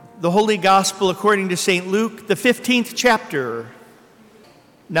The Holy Gospel according to St. Luke, the 15th chapter.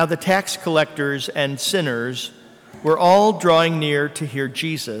 Now the tax collectors and sinners were all drawing near to hear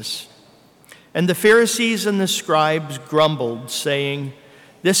Jesus. And the Pharisees and the scribes grumbled, saying,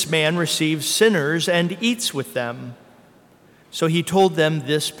 "This man receives sinners and eats with them." So he told them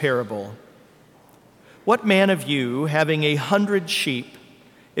this parable. What man of you, having 100 sheep,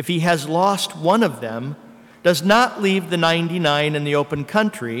 if he has lost one of them, does not leave the 99 in the open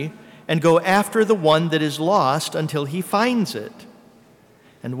country and go after the one that is lost until he finds it?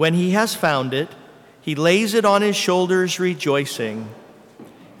 And when he has found it, he lays it on his shoulders, rejoicing.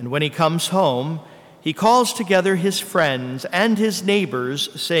 And when he comes home, he calls together his friends and his neighbors,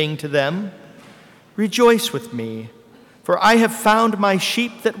 saying to them, "Rejoice with me, for I have found my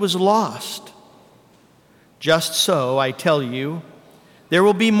sheep that was lost." Just so, I tell you, there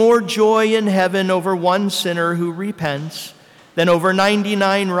will be more joy in heaven over one sinner who repents than over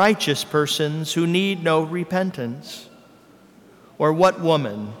 99 righteous persons who need no repentance. Or what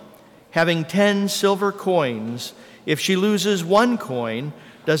woman, having 10 silver coins, if she loses one coin,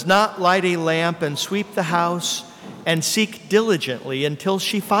 does not light a lamp and sweep the house and seek diligently until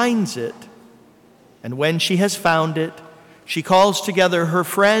she finds it? And when she has found it, she calls together her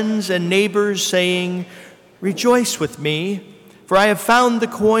friends and neighbors, saying, "Rejoice with me, for I have found the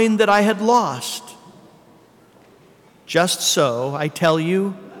coin that I had lost." Just so, I tell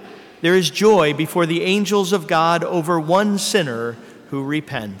you, there is joy before the angels of God over one sinner who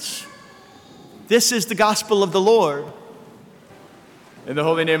repents. This is the gospel of the Lord. In the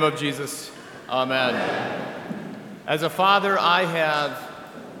holy name of Jesus, amen. As a father, I have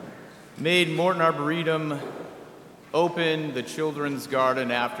made Morton Arboretum open the children's garden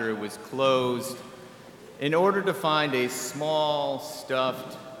after it was closed in order to find a small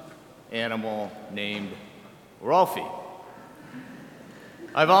stuffed animal named Rolfie.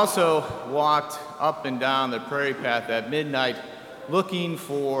 I've also walked up and down the prairie path at midnight looking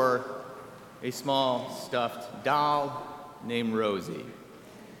for a small stuffed doll named Rosie.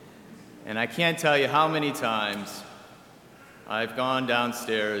 And I can't tell you how many times I've gone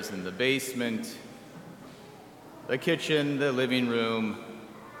downstairs in the basement, the kitchen, the living room,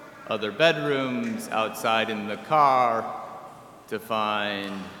 other bedrooms, outside in the car, to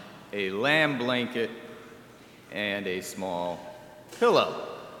find a lamb blanket and a small pillow.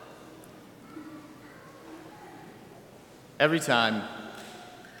 Every time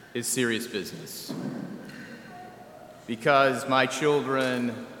is serious business, because my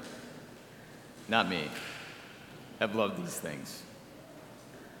children, not me, have loved these things.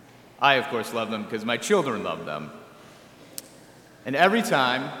 I, of course, love them because my children love them. And every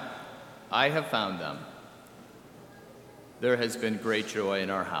time I have found them, there has been great joy in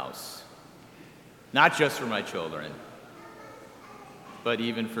our house. Not just for my children, but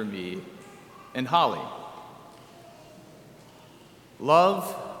even for me and Holly.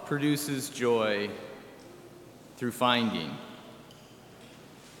 Love produces joy through finding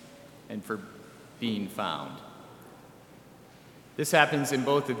and for being found. This happens in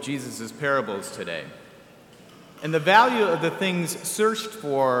both of Jesus' parables today. And the value of the things searched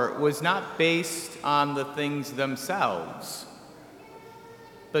for was not based on the things themselves,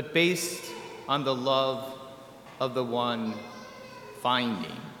 but based on the love of the one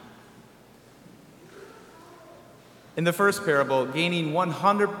finding. In the first parable, gaining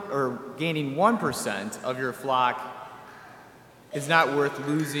 1% of your flock is not worth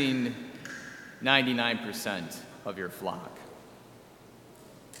losing 99% of your flock.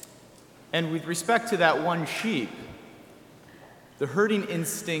 And with respect to that one sheep, the herding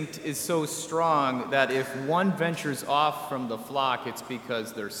instinct is so strong that if one ventures off from the flock, it's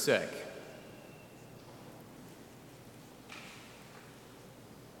because they're sick.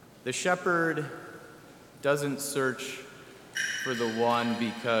 The shepherd doesn't search for the one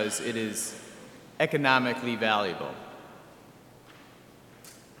because it is economically valuable.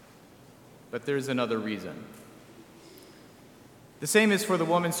 But there's another reason. The same is for the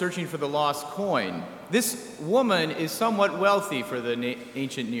woman searching for the lost coin. This woman is somewhat wealthy for the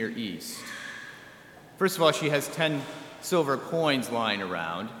ancient Near East. First of all, she has 10 silver coins lying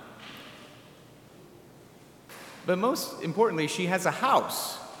around. But most importantly, she has a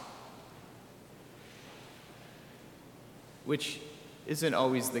house, which isn't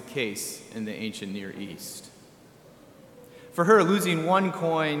always the case in the ancient Near East. For her, losing one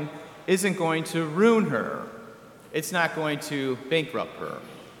coin isn't going to ruin her. It's not going to bankrupt her.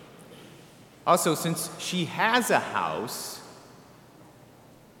 Also, since she has a house,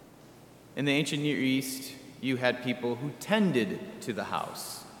 in the ancient Near East, you had people who tended to the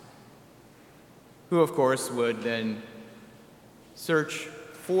house, who, of course, would then search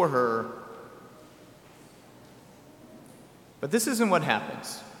for her. But this isn't what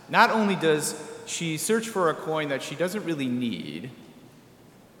happens. Not only does she search for a coin that she doesn't really need,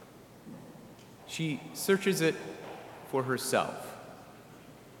 she searches it for herself.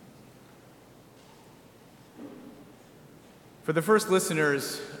 For the first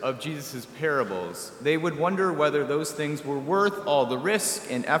listeners of Jesus' parables, they would wonder whether those things were worth all the risk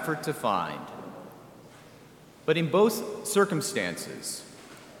and effort to find. But in both circumstances,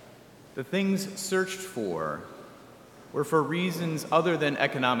 the things searched for were for reasons other than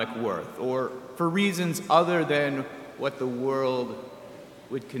economic worth, or for reasons other than what the world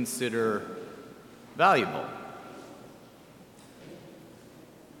would consider valuable.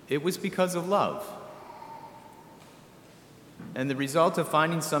 It was because of love. And the result of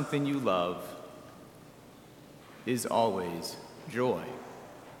finding something you love is always joy.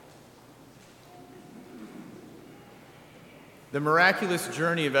 The Miraculous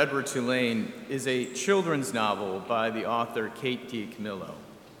Journey of Edward Tulane is a children's novel by the author Kate DiCamillo.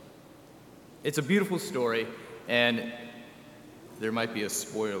 It's a beautiful story, and there might be a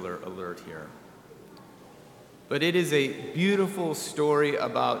spoiler alert here. But it is a beautiful story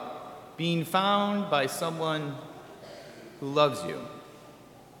about being found by someone who loves you.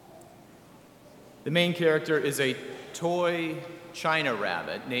 The main character is a toy China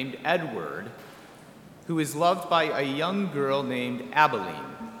rabbit named Edward, who is loved by a young girl named Abilene.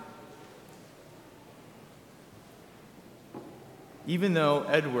 Even though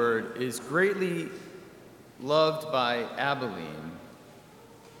Edward is greatly loved by Abilene,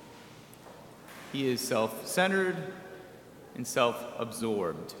 he is self-centered and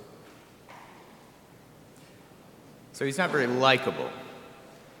self-absorbed. So he's not very likable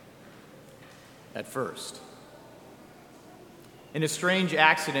at first. In a strange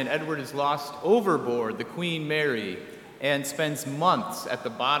accident, Edward is lost overboard the Queen Mary and spends months at the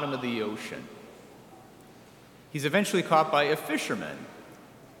bottom of the ocean. He's eventually caught by a fisherman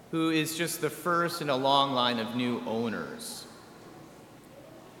who is just the first in a long line of new owners.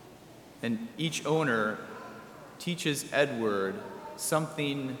 And each owner teaches Edward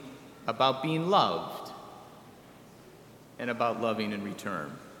something about being loved and about loving in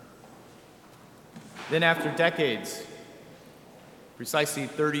return. Then after decades, precisely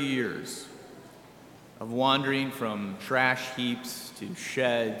 30 years of wandering from trash heaps to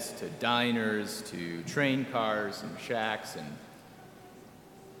sheds to diners to train cars and shacks,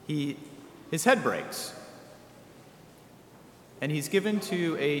 and his head breaks. And he's given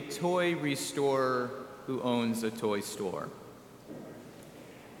to a toy restorer who owns a toy store.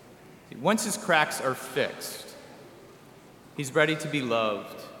 Once his cracks are fixed, he's ready to be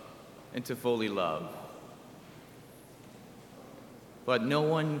loved and to fully love. But no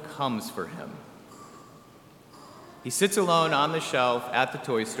one comes for him. He sits alone on the shelf at the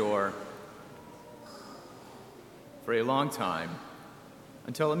toy store for a long time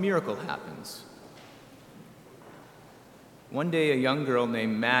until a miracle happens. One day, a young girl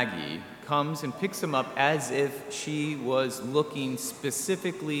named Maggie comes and picks him up as if she was looking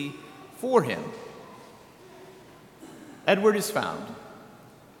specifically for him. Edward is found.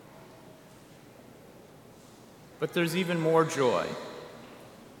 But there's even more joy.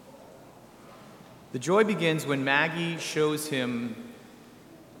 The joy begins when Maggie shows him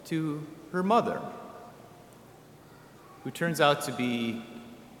to her mother, who turns out to be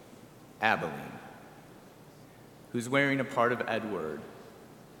Abilene, who's wearing a part of Edward,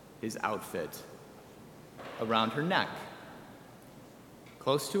 his outfit, around her neck,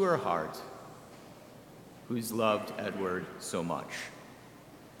 close to her heart, who's loved Edward so much.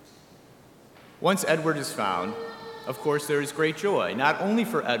 Once Edward is found, of course, there is great joy, not only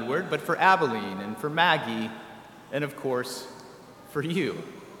for Edward, but for Abilene and for Maggie, and of course, for you,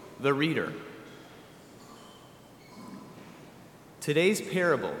 the reader. Today's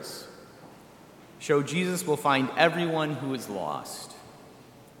parables show Jesus will find everyone who is lost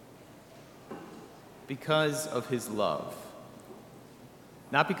because of his love,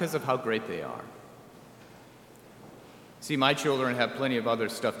 not because of how great they are. See, my children have plenty of other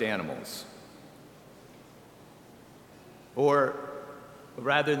stuffed animals. Or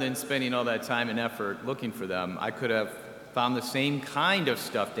rather than spending all that time and effort looking for them, I could have found the same kind of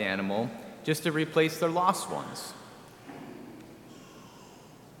stuffed animal just to replace their lost ones.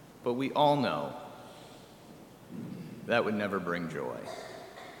 But we all know that would never bring joy.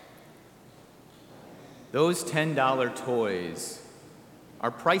 Those $10 toys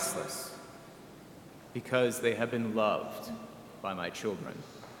are priceless because they have been loved by my children.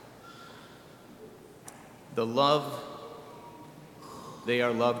 The love they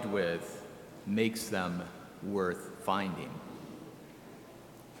are loved with makes them worth finding.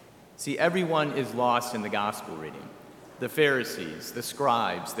 See, everyone is lost in the gospel reading. The Pharisees, the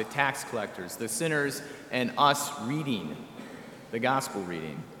scribes, the tax collectors, the sinners, and us reading the gospel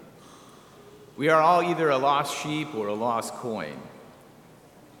reading. We are all either a lost sheep or a lost coin.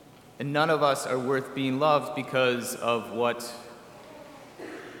 And none of us are worth being loved because of what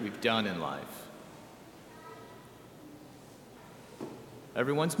we've done in life.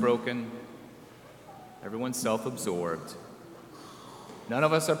 Everyone's broken. Everyone's self-absorbed. None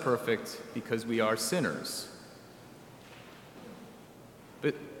of us are perfect because we are sinners.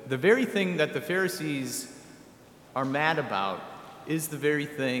 But the very thing that the Pharisees are mad about is the very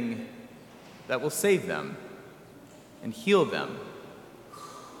thing that will save them and heal them.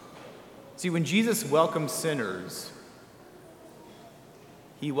 See, when Jesus welcomes sinners,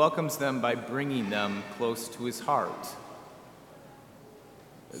 he welcomes them by bringing them close to his heart.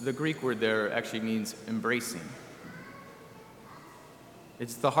 The Greek word there actually means embracing.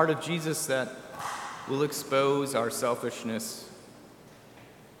 It's the heart of Jesus that will expose our selfishness,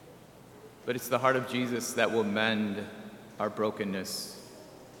 but it's the heart of Jesus that will mend our brokenness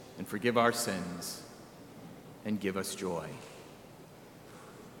and forgive our sins and give us joy.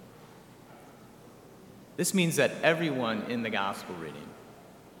 This means that everyone in the gospel reading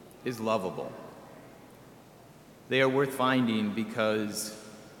is lovable. They are worth finding because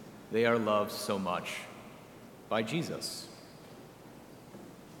they are loved so much by Jesus.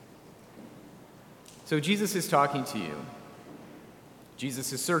 So Jesus is talking to you.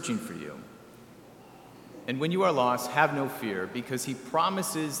 Jesus is searching for you. And when you are lost, have no fear, because he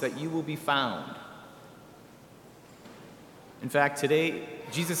promises that you will be found. In fact, today,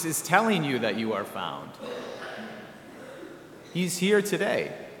 Jesus is telling you that you are found. He's here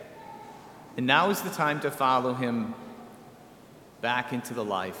today. And now is the time to follow him back into the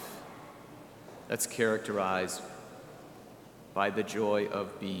life that's characterized by the joy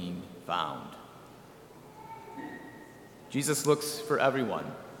of being found. Jesus looks for everyone.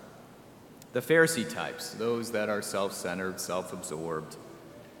 The Pharisee types, those that are self-centered, self-absorbed,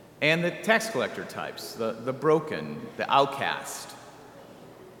 and the tax collector types, the broken, the outcast.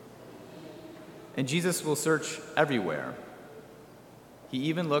 And Jesus will search everywhere. He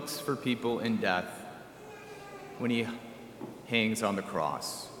even looks for people in death when he hangs on the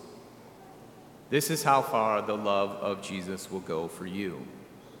cross. This is how far the love of Jesus will go for you.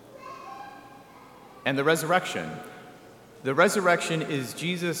 And the resurrection. The resurrection is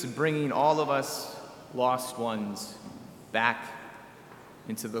Jesus bringing all of us lost ones back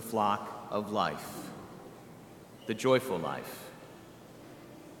into the flock of life, the joyful life.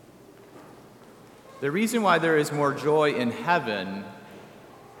 The reason why there is more joy in heaven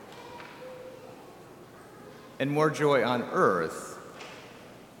and more joy on earth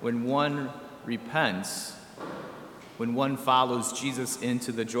when one repents, when one follows Jesus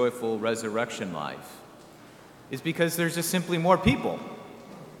into the joyful resurrection life, is because there's just simply more people.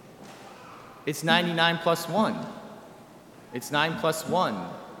 It's 99 plus 1. It's 9 plus 1,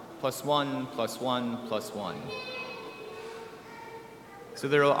 plus 1, plus 1, plus 1. So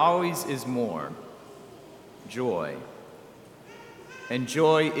there always is more joy. And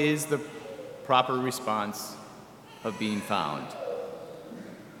joy is the proper response of being found.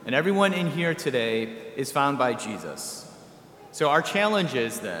 And everyone in here today is found by Jesus. So our challenge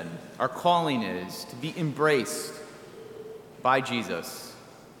is then, our calling is to be embraced by Jesus,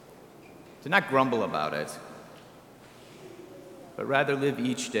 to not grumble about it, but rather live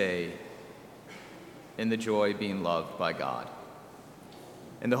each day in the joy of being loved by God.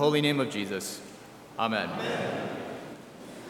 In the holy name of Jesus, amen.